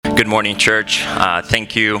Good morning, church.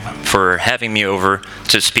 Thank you for having me over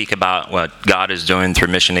to speak about what God is doing through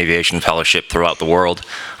Mission Aviation Fellowship throughout the world.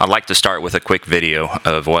 I'd like to start with a quick video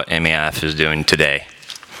of what MAF is doing today.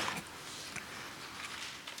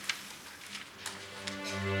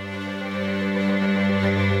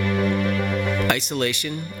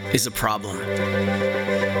 Isolation is a problem.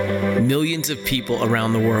 Millions of people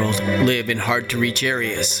around the world live in hard-to-reach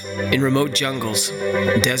areas, in remote jungles,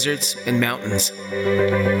 deserts, and mountains,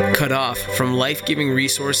 cut off from life-giving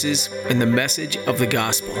resources and the message of the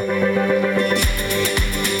gospel.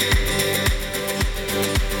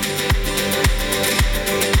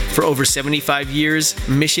 For over 75 years,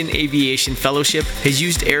 Mission Aviation Fellowship has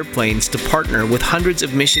used airplanes to partner with hundreds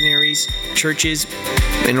of missionaries, churches,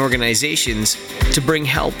 and organizations to bring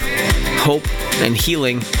help, hope, and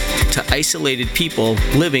healing to isolated people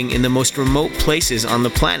living in the most remote places on the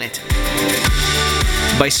planet.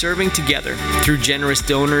 By serving together through generous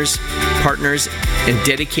donors, partners, and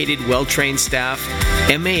dedicated, well-trained staff,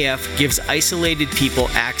 MAF gives isolated people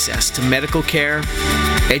access to medical care,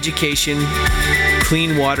 education,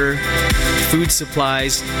 clean water, food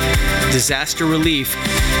supplies, disaster relief,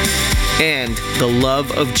 and the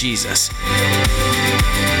love of Jesus.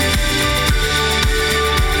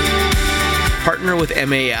 Partner with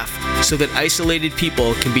MAF so that isolated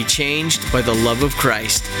people can be changed by the love of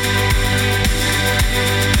Christ.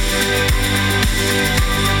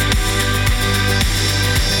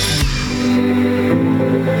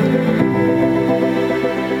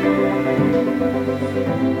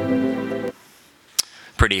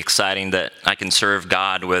 Pretty exciting that I can serve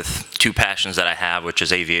God with two passions that I have, which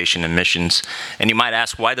is aviation and missions. And you might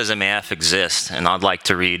ask, why does MAF exist? And I'd like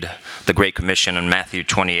to read the Great Commission in Matthew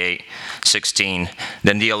 28:16.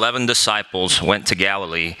 Then the 11 disciples went to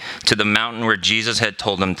Galilee, to the mountain where Jesus had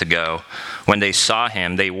told them to go. When they saw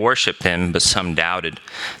him, they worshipped him, but some doubted.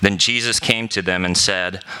 Then Jesus came to them and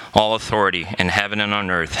said, "All authority in heaven and on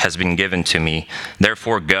earth has been given to me.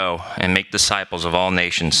 Therefore go and make disciples of all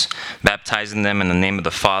nations, baptizing them in the name of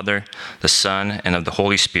the Father, the Son, and of the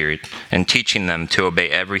Holy Spirit, and teaching them to obey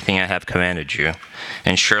everything I have commanded you.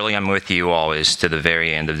 And surely I'm with you always to the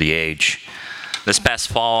very end of the age." This past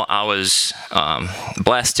fall, I was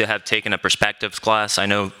blessed to have taken a perspectives class. I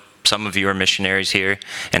know some of you are missionaries here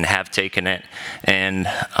and have taken it. And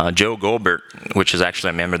Joe Goldberg, which is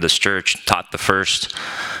actually a member of this church, taught the first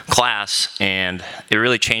class. And it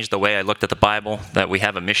really changed the way I looked at the Bible, that we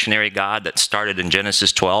have a missionary God that started in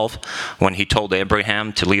Genesis 12 when he told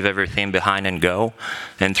Abraham to leave everything behind and go.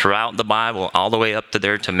 And throughout the Bible, all the way up to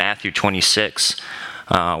there to Matthew 26,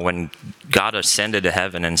 when God ascended to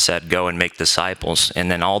heaven and said, "Go and make disciples,"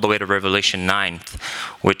 and then all the way to Revelation 9,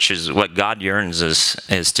 which is what God yearns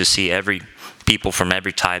is to see every people from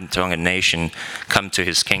every tribe, tongue, and nation come to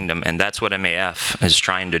his kingdom, and that's what MAF is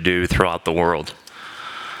trying to do throughout the world.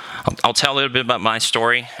 I'll tell a little bit about my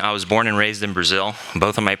story. I was born and raised in Brazil.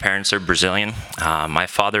 Both of my parents are Brazilian. My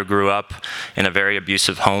father grew up in a very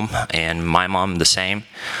abusive home, and my mom the same.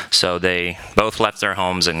 So they both left their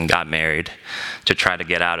homes and got married to try to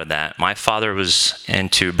get out of that. My father was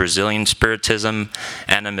into Brazilian spiritism,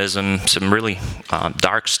 animism, some really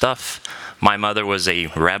dark stuff. My mother was a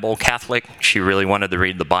rebel Catholic. She really wanted to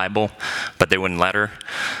read the Bible, but they wouldn't let her.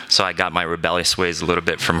 So I got my rebellious ways a little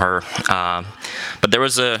bit from her. But there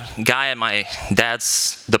was a guy at my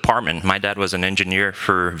dad's department. My dad was an engineer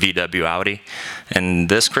for VW Audi. And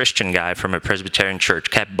this Christian guy from a Presbyterian church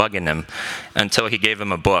kept bugging him until he gave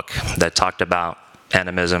him a book that talked about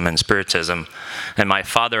animism and spiritism. And my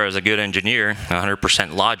father, as a good engineer,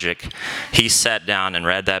 100% logic, he sat down and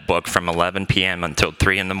read that book from 11 p.m. until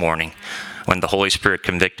 3 in the morning, when the Holy Spirit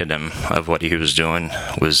convicted him of what he was doing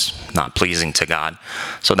was not pleasing to God.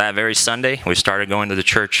 So that very Sunday, we started going to the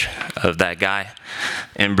church of that guy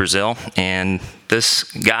in Brazil. And this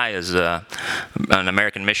guy is an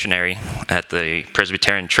American missionary at the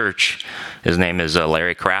Presbyterian church. His name is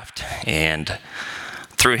Larry Kraft. And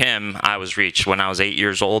through him, I was reached when I was 8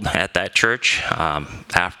 years old at that church.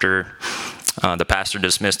 After the pastor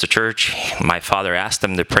dismissed the church, my father asked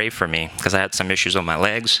him to pray for me because I had some issues with my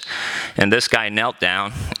legs. And this guy knelt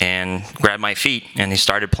down and grabbed my feet, and he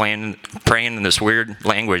started praying in this weird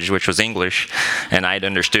language, which was English, and I'd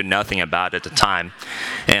understood nothing about it at the time.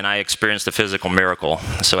 And I experienced a physical miracle.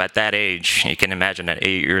 So at that age, you can imagine at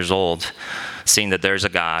 8 years old, seeing that there's a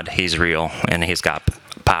God, he's real, and he's got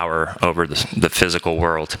power over the physical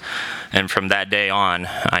world. And from that day on,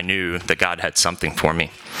 I knew that God had something for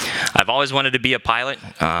me. I've always wanted to be a pilot.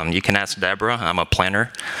 You can ask Debora. I'm a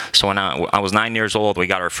planner. So when I was 9 years old, we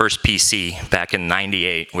got our first PC back in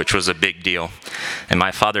 '98, which was a big deal. And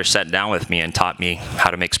my father sat down with me and taught me how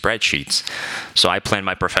to make spreadsheets. So I planned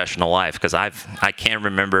my professional life because I can't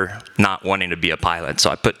remember not wanting to be a pilot. So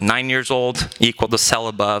I put 9 years old equal to cell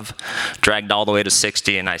above, dragged all the way to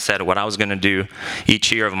 60, and I said what I was going to do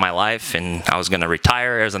each year of my life, and I was going to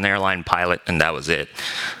retire as an airline pilot, and that was it.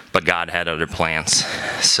 But God had other plans.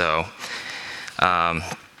 So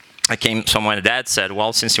so my dad said,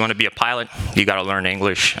 well, since you want to be a pilot, you got to learn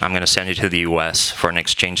English. I'm going to send you to the U.S. for an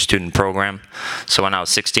exchange student program. So when I was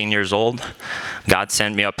 16 years old, God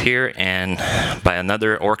sent me up here, and by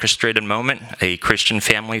another orchestrated moment, a Christian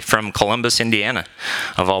family from Columbus, Indiana,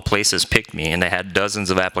 of all places, picked me, and they had dozens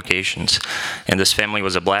of applications. And this family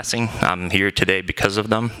was a blessing. I'm here today because of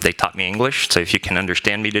them. They taught me English, so if you can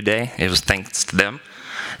understand me today, it was thanks to them.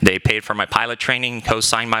 They paid for my pilot training,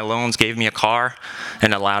 co-signed my loans, gave me a car,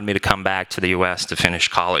 and allowed me to come back to the U.S. to finish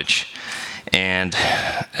college. And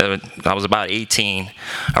I was about 18,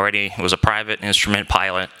 already was a private instrument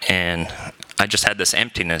pilot, and I just had this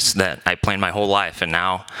emptiness that I planned my whole life, and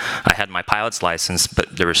now I had my pilot's license,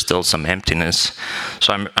 but there was still some emptiness.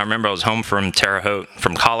 So I remember I was home from Terre Haute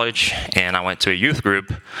from college, and I went to a youth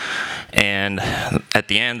group, and at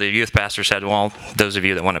the end, the youth pastor said, well, those of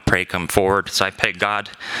you that want to pray, come forward. So I prayed, God,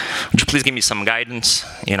 would you please give me some guidance?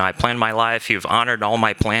 You know, I planned my life. You've honored all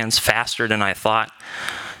my plans faster than I thought.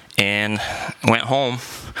 And went home,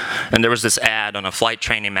 and there was this ad on a flight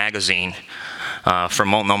training magazine from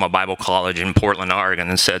Multnomah Bible College in Portland, Oregon,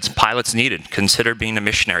 and said, pilots needed, consider being a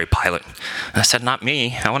missionary pilot. And I said, not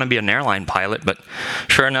me, I want to be an airline pilot. But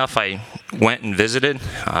sure enough, I went and visited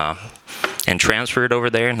and transferred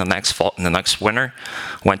over there in the next winter,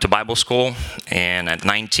 went to Bible school, and at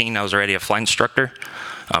 19, I was already a flight instructor.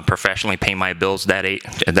 Professionally paying my bills at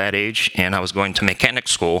that age, and I was going to mechanic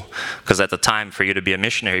school, because at the time, for you to be a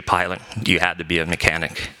missionary pilot, you had to be a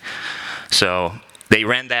mechanic. So they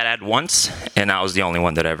ran that ad once, and I was the only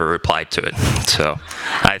one that ever replied to it. So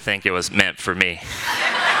I think it was meant for me.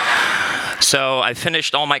 So I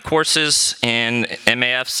finished all my courses, and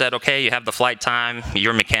MAF said, okay, you have the flight time,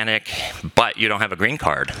 you're a mechanic, but you don't have a green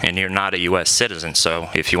card, and you're not a U.S. citizen. So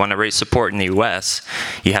if you want to raise support in the U.S.,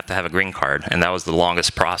 you have to have a green card, and that was the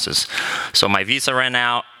longest process. So my visa ran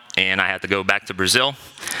out, and I had to go back to Brazil.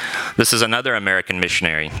 This is another American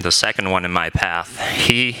missionary, the second one in my path.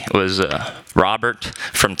 He was Robert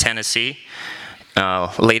from Tennessee.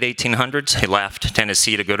 Late 1800s, he left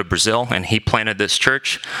Tennessee to go to Brazil, and he planted this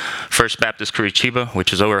church, First Baptist Curitiba,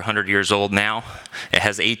 which is over 100 years old now. It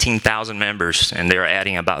has 18,000 members, and they're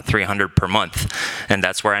adding about 300 per month, and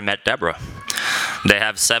that's where I met Debora. They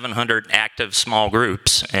have 700 active small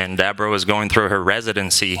groups, and Debora was going through her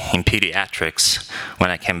residency in pediatrics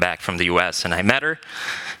when I came back from the U.S., and I met her.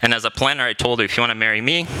 And as a planner, I told her, if you want to marry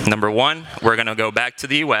me, number one, we're going to go back to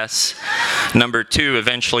the U.S. Number two,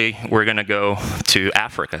 eventually, we're going to go to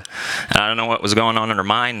Africa. And I don't know what was going on in her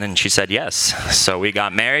mind, and she said yes. So we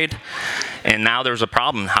got married, and now there's a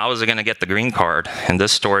problem. How is it going to get the green card? And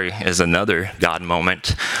this story is another God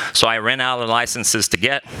moment. So I ran out of licenses to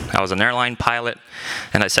get. I was an airline pilot,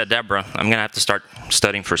 and I said, Debora, I'm going to have to start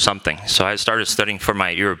studying for something. So I started studying for my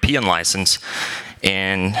European license,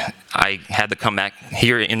 and I had to come back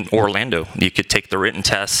here in Orlando. You could take the written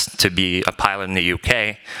test to be a pilot in the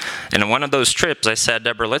UK. And in one of those trips, I said,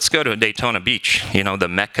 Debora, let's go to Daytona Beach, you know, the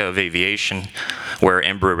mecca of aviation, where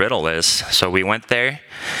Embry-Riddle is. So we went there,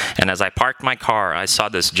 and as I parked my car, I saw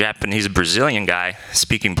this Japanese Brazilian guy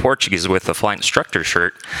speaking Portuguese with a flight instructor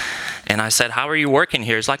shirt. And I said, how are you working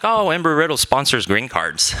here? He's like, oh, Embry-Riddle sponsors green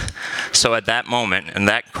cards. So at that moment, and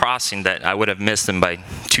that crossing that I would have missed him by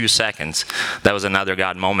 2 seconds, that was another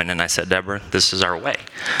God moment. And I said, Debora, this is our way.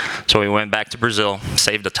 So we went back to Brazil,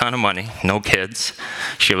 saved a ton of money, no kids.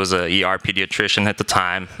 She was an ER pediatrician at the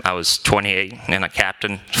time. I was 28 and a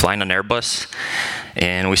captain flying an Airbus.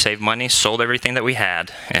 And we saved money, sold everything that we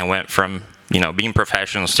had, and went from being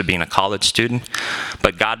professionals to being a college student.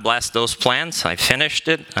 But God blessed those plans. I finished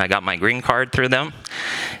it. I got my green card through them.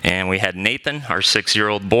 And we had Nathan, our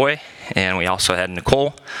 6-year-old boy, and we also had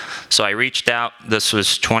Nicole. So I reached out. This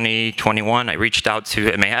was 2021. I reached out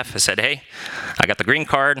to MAF. I said, hey, I got the green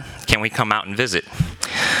card. Can we come out and visit?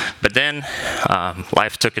 But then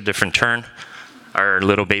life took a different turn. Our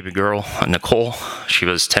little baby girl, Nicole, she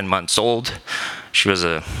was 10 months old. She was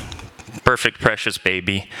a perfect, precious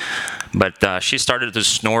baby. But she started to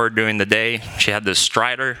snore during the day. She had this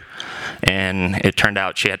stridor, and it turned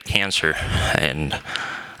out she had cancer. And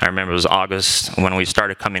I remember it was August when we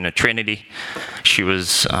started coming to Trinity. She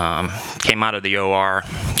was came out of the OR.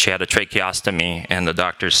 She had a tracheostomy, and the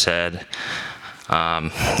doctor said, we're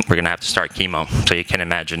going to have to start chemo. So you can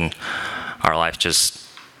imagine our life just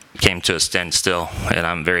came to a standstill. And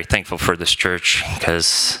I'm very thankful for this church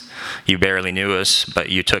because you barely knew us, but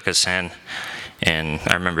you took us in. And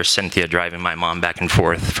I remember Cynthia driving my mom back and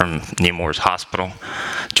forth from Nemours Hospital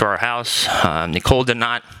to our house. Nicole did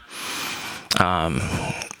not.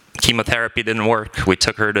 Chemotherapy didn't work. We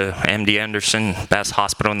took her to MD Anderson, best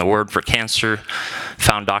hospital in the world for cancer.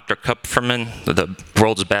 Found Dr. Kupferman, the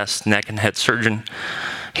world's best neck and head surgeon.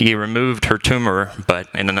 He removed her tumor, but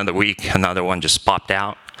in another week, another one just popped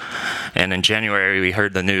out. And in January, we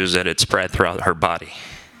heard the news that it spread throughout her body.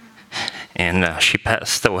 And she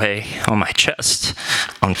passed away on my chest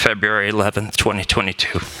on February 11th,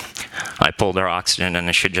 2022. I pulled her oxygen,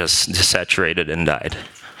 and she just desaturated and died.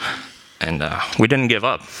 And we didn't give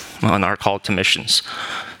up on our call to missions.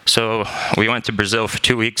 So we went to Brazil for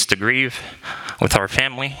 2 weeks to grieve with our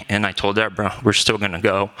family, and I told Debora, we're still going to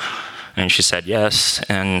go. And she said yes.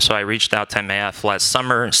 And so I reached out to MAF last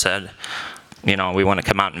summer and said, we want to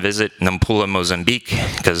come out and visit Nampula, Mozambique,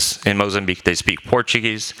 because in Mozambique they speak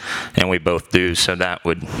Portuguese, and we both do, so that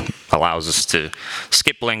would allows us to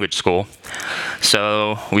skip language school.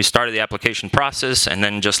 So we started the application process, and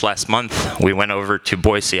then just last month we went over to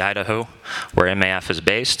Boise, Idaho, where MAF is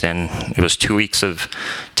based, and it was 2 weeks of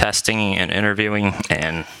testing and interviewing,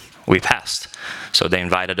 and we passed. So they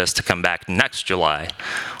invited us to come back next July,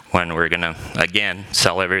 when we're going to, again,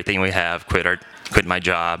 sell everything we have, quit my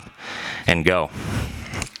job, and go.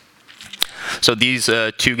 So these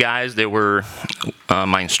two guys, they were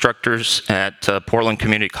my instructors at Portland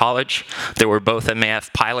Community College. They were both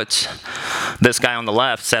MAF pilots. This guy on the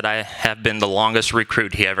left said I have been the longest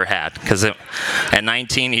recruit he ever had, because at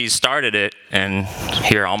 19 he started it, and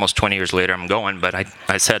here almost 20 years later I'm going, but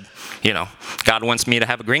I said, God wants me to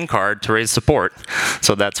have a green card to raise support,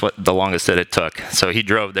 so that's what the longest that it took. So he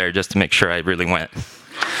drove there just to make sure I really went.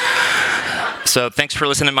 So thanks for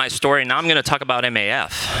listening to my story. Now I'm going to talk about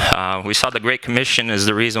MAF. We saw the Great Commission as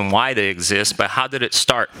the reason why they exist, but how did it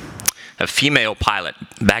start? A female pilot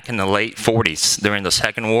back in the late 40s during the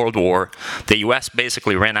Second World War. The U.S.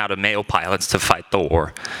 basically ran out of male pilots to fight the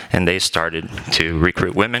war, and they started to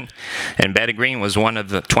recruit women. And Betty Green was one of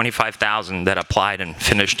the 25,000 that applied and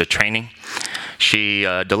finished the training. She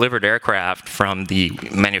delivered aircraft from the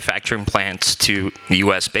manufacturing plants to the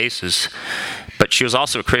U.S. bases, but she was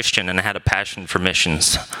also a Christian and had a passion for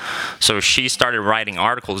missions. So she started writing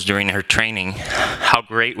articles during her training. How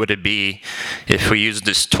great would it be if we used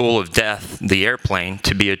this tool of death, the airplane,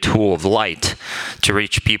 to be a tool of light to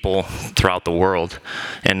reach people throughout the world?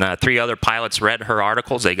 And 3 other pilots read her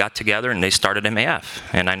articles. They got together and they started MAF.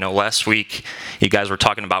 And I know last week you guys were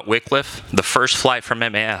talking about Wycliffe. The first flight from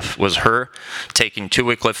MAF was her taking 2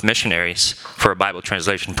 Wycliffe missionaries for a Bible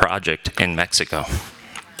translation project in Mexico.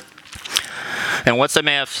 And what's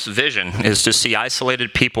MAF's vision is to see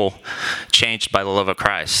isolated people changed by the love of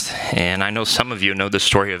Christ. And I know some of you know the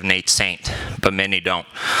story of Nate Saint, but many don't.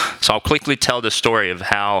 So I'll quickly tell the story of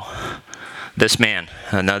how this man,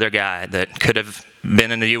 another guy that could have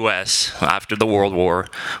been in the U.S. after the World War,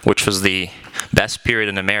 which was the best period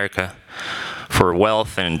in America for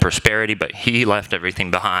wealth and prosperity, but he left everything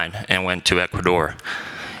behind and went to Ecuador.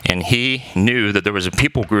 And he knew that there was a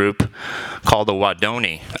people group called the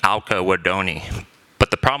Wadoni, Auca Wadoni. But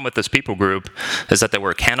the problem with this people group is that they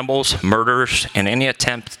were cannibals, murderers, and any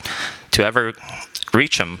attempt to ever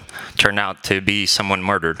reach them turned out to be someone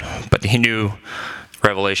murdered. But he knew,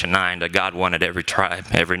 Revelation 9, that God wanted every tribe,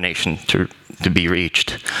 every nation to be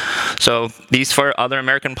reached. So these 4 other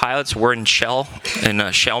American pilots were in Shell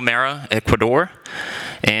Mera, Ecuador,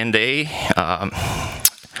 and they...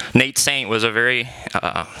 Nate Saint was a very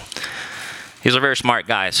smart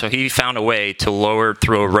guy, so he found a way to lower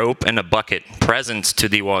through a rope and a bucket presents to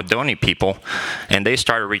the Wadoni people, and they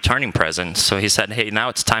started returning presents. So he said, hey, now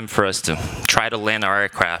it's time for us to try to land our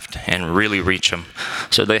aircraft and really reach them.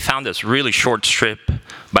 So they found this really short strip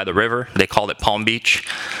by the river. They called it Palm Beach.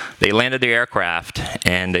 They landed the aircraft,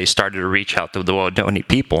 and they started to reach out to the Wadoni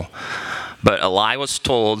people. But a lie was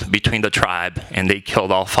told between the tribe, and they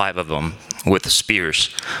killed all 5 of them with spears.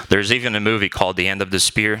 There's even a movie called The End of the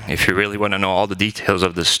Spear, if you really want to know all the details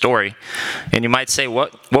of this story. And you might say,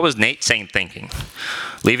 what was Nate Saint thinking?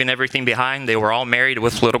 Leaving everything behind, they were all married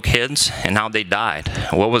with little kids, and now they died.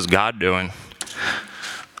 What was God doing?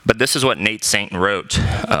 But this is what Nate Saint wrote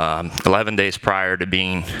 11 days prior to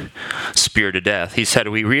being speared to death. He said,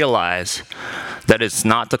 "We realize that it's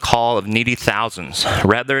not the call of needy thousands.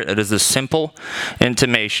 Rather, it is the simple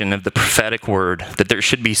intimation of the prophetic word that there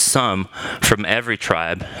should be some from every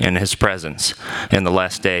tribe in his presence in the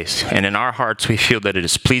last days. And in our hearts, we feel that it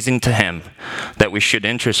is pleasing to him that we should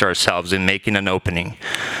interest ourselves in making an opening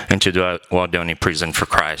into the Waodani prison for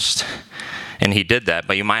Christ." And he did that,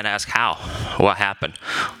 but you might ask how? What happened?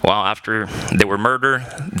 Well, after they were murdered,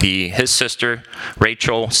 his sister,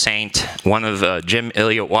 Rachel Saint, one of Jim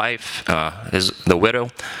Elliott's wife, the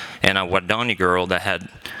widow, and a Waodani girl that had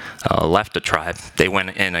left the tribe, they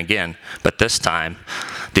went in again. But this time,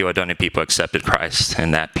 the Waodani people accepted Christ,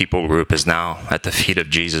 and that people group is now at the feet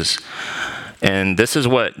of Jesus. And this is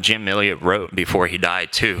what Jim Elliott wrote before he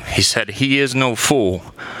died, too. He said, "He is no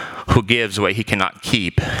fool who gives what he cannot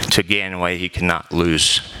keep to gain what he cannot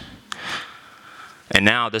lose." And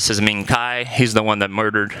now this is Ming Kai. He's the one that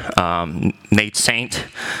murdered Nate Saint.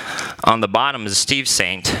 On the bottom is Steve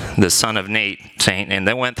Saint, the son of Nate Saint. And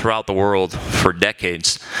they went throughout the world for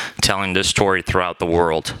decades telling this story throughout the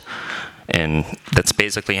world. And that's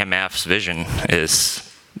basically MAF's vision, is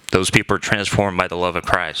those people are transformed by the love of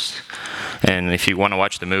Christ. And if you want to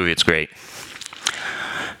watch the movie, it's great.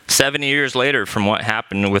 70 years later from what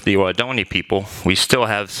happened with the Waodani people, we still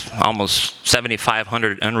have almost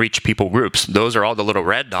 7,500 unreached people groups. Those are all the little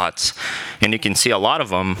red dots, and you can see a lot of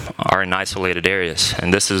them are in isolated areas,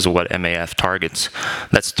 and this is what MAF targets.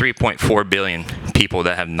 That's 3.4 billion people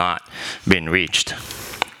that have not been reached.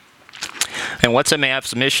 And what's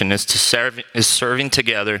MAF's mission is serving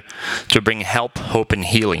together to bring help, hope, and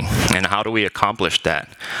healing. And how do we accomplish that?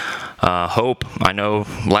 Hope. I know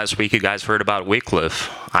last week you guys heard about Wycliffe.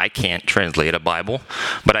 I can't translate a Bible,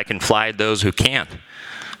 but I can fly those who can.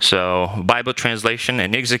 So Bible translation,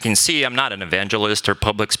 and as you can see, I'm not an evangelist or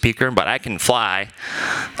public speaker, but I can fly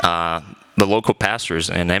the local pastors,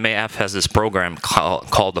 and MAF has this program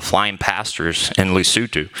called the Flying Pastors in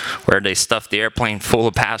Lesotho, where they stuff the airplane full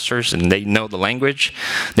of pastors, and they know the language,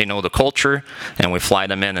 they know the culture, and we fly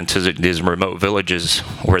them into these remote villages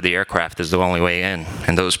where the aircraft is the only way in,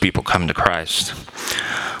 and those people come to Christ.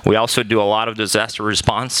 We also do a lot of disaster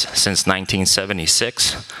response since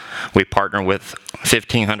 1976. We partner with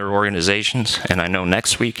 1,500 organizations, and I know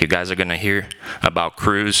next week you guys are going to hear about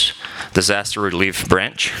Crew's Disaster Relief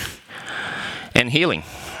Branch. And healing.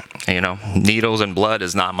 You know, needles and blood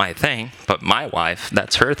is not my thing, but my wife,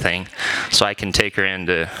 that's her thing. So I can take her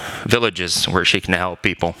into villages where she can help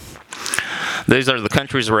people. These are the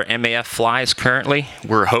countries where MAF flies currently.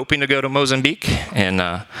 We're hoping to go to Mozambique in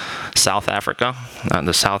South Africa,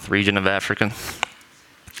 the south region of Africa.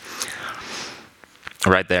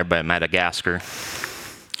 Right there by Madagascar.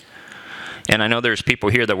 And I know there's people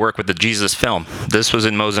here that work with the Jesus film. This was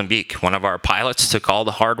in Mozambique. One of our pilots took all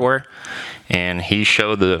the hardware, and he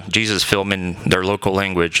showed the Jesus film in their local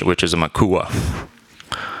language, which is a Makua.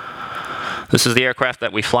 This is the aircraft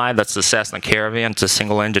that we fly. That's the Cessna Caravan. It's a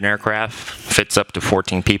single-engine aircraft. Fits up to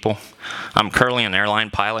 14 people. I'm currently an airline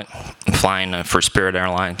pilot, flying for Spirit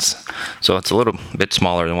Airlines. So it's a little bit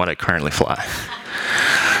smaller than what I currently fly.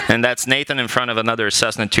 And that's Nathan in front of another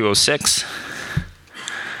Cessna 206.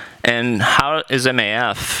 And how is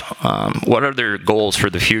MAF? What are their goals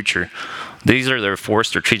for the future? These are their 4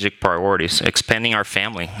 strategic priorities. Expanding our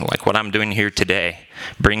family, like what I'm doing here today.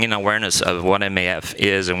 Bringing awareness of what MAF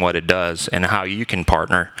is and what it does, and how you can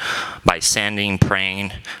partner by sending,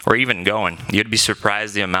 praying, or even going. You'd be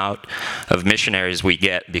surprised the amount of missionaries we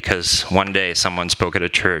get because one day someone spoke at a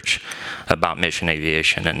church about mission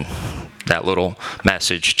aviation, and that little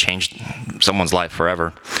message changed someone's life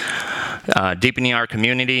forever. Deepening our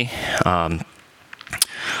community.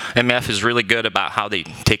 MF is really good about how they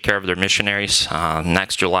take care of their missionaries.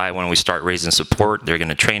 Next July, when we start raising support, they're going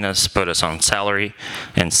to train us, put us on salary,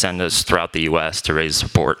 and send us throughout the U.S. to raise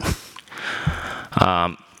support.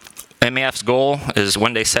 MAF's goal is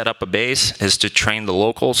when they set up a base is to train the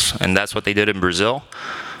locals, and that's what they did in Brazil.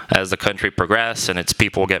 As the country progresses and its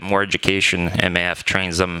people get more education, MAF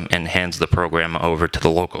trains them and hands the program over to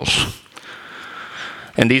the locals.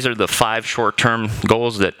 And these are the 5 short-term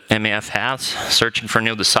goals that MAF has: searching for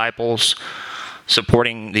new disciples,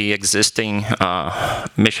 supporting the existing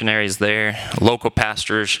missionaries there, local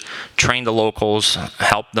pastors, train the locals,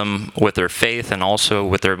 help them with their faith and also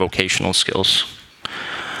with their vocational skills.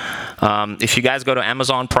 If you guys go to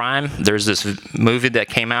Amazon Prime, there's this movie that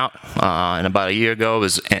came out and about a year ago.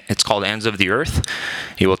 It's called Ends of the Earth.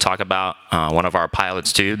 He will talk about one of our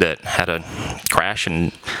pilots too that had a crash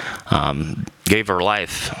and gave her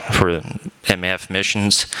life for MAF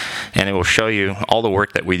missions, and it will show you all the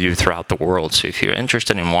work that we do throughout the world. So if you're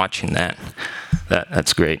interested in watching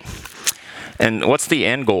that's great. And what's the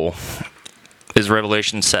end goal? Is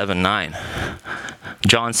Revelation 7:9.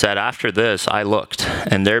 John said, "After this I looked,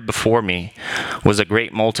 and there before me was a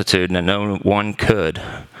great multitude, and no one could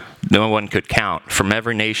count, from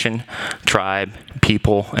every nation, tribe,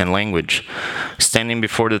 people, and language, standing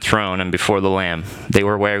before the throne and before the Lamb. They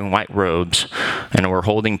were wearing white robes and were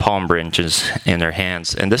holding palm branches in their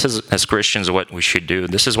hands." And this is, as Christians, what we should do.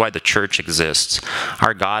 This is why the church exists.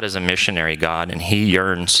 Our God is a missionary God, and He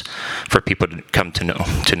yearns for people to come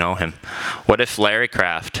to know Him. What if Larry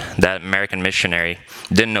Craft, that American missionary,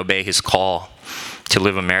 didn't obey his call to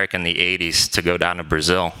live America in the 80s to go down to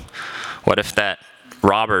Brazil? What if that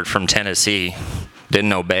Robert from Tennessee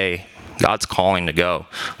didn't obey God's calling to go?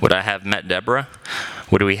 Would I have met Debora?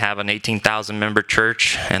 Would we have an 18,000 member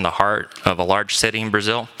church in the heart of a large city in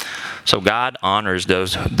Brazil? So God honors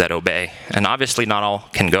those that obey. And obviously not all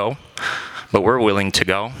can go, but we're willing to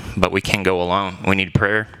go, but we can't go alone. We need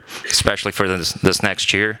prayer, especially for this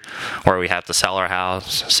next year, where we have to sell our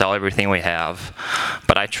house, sell everything we have.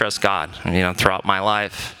 But I trust God. Throughout my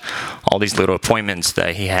life, all these little appointments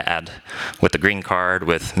that He had with the green card,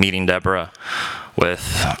 with meeting Debora,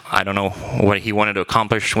 with, I don't know what He wanted to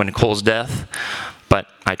accomplish when Nicole's death, but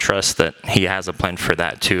I trust that He has a plan for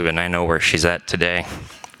that too, and I know where she's at today.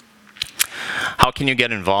 How can you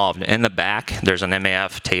get involved? In the back, there's an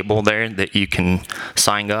MAF table there that you can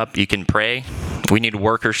sign up. You can pray. We need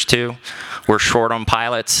workers too. We're short on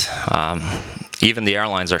pilots. Even the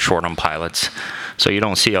airlines are short on pilots. So you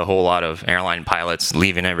don't see a whole lot of airline pilots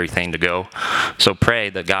leaving everything to go. So pray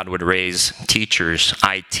that God would raise teachers,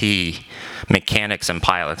 IT, mechanics, and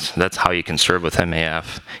pilots. That's how you can serve with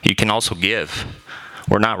MAF. You can also give.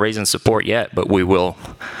 We're not raising support yet, but we will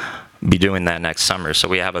be doing that next summer. So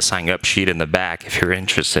we have a sign up sheet in the back if you're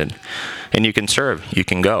interested. And you can serve, you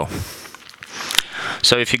can go.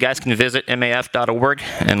 So if you guys can visit maf.org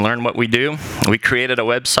and learn what we do, we created a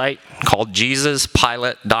website called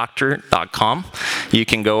jesuspilotdoctor.com. You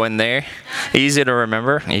can go in there, easy to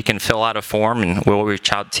remember. You can fill out a form and we'll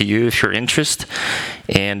reach out to you if you're interested.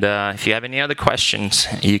 And if you have any other questions,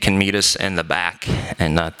 you can meet us in the back.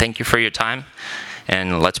 And thank you for your time,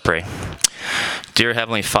 and let's pray. Dear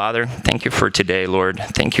Heavenly Father, thank you for today, Lord.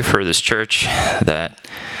 Thank you for this church that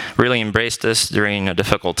really embraced us during a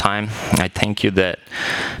difficult time. I thank you that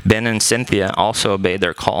Ben and Cynthia also obeyed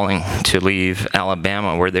their calling to leave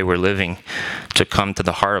Alabama, where they were living, to come to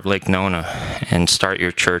the heart of Lake Nona and start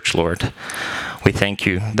your church, Lord. We thank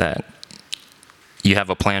you that you have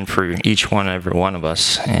a plan for each one and every one of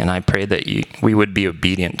us, and I pray that we would be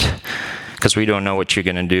obedient, because we don't know what you're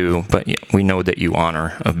going to do, but we know that you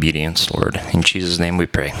honor obedience, Lord. In Jesus' name we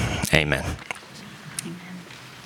pray. Amen.